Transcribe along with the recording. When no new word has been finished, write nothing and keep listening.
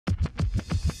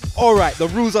Alright, the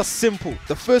rules are simple.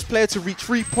 The first player to reach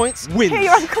 3 points wins. Hey,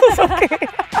 your uncle's okay.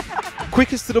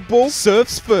 Quickest to the ball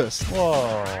serves first.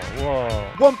 Whoa,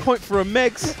 whoa. 1 point for a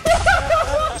Megs.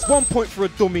 It's 1 point for a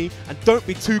dummy. And don't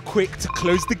be too quick to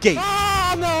close the gate.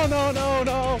 Ah,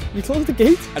 no. You closed the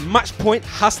gate? And match point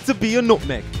has to be a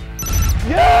nutmeg.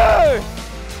 Yeah!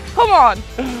 Come on.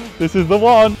 This is the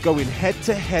one. Going head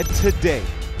to head today.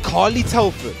 Carly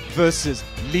Telford versus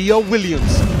Leah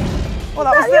Williamson. Well,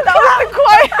 that was the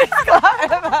quietest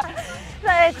clap ever.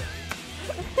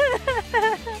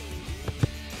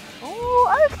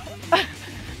 Oh, okay.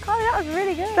 Carly, that was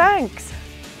really good. Thanks.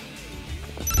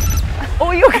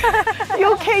 Oh, you're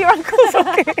okay, your uncle's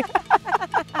okay.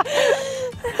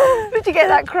 Did you get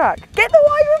that crack? Get the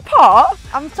wire apart.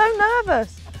 I'm so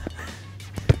nervous.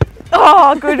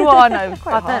 Oh, good one. I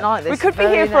don't like this. We could be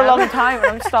here for a long time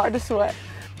and I'm starting to sweat.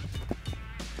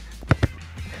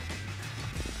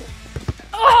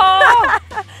 Oh!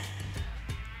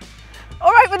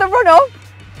 All right with the run up.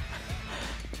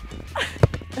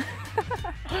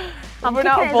 I'm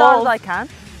running out of balls. As I can.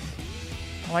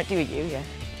 I might do with you, yeah.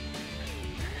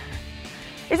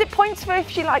 Is it points for if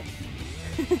she like?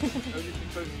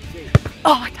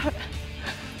 Oh,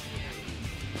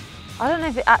 I don't know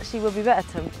if it actually would be better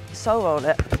to soul roll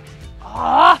it.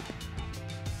 Oh!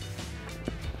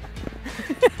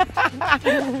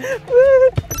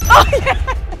 Oh yes!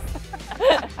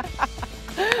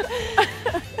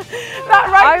 That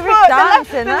right Irish foot,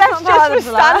 dancing, the that's left not part just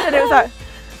of was that. standing. It was like.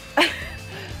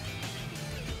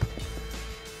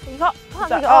 Can't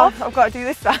take it Oh, off. I've got to do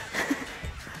this now.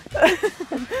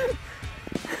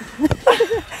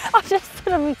 I just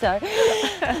stood on my toe. I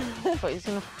thought he was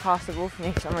going to pass the ball for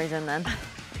me for some reason then.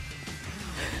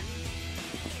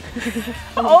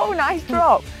 Oh, nice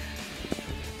drop.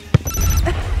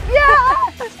 Yeah!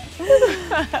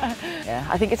 Yeah,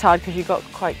 I think it's hard because you've got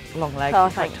quite long legs. Oh,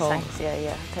 and quite thanks, tall. thanks.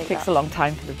 Yeah, take It takes that. a long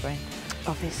time for the brain.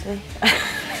 Obviously.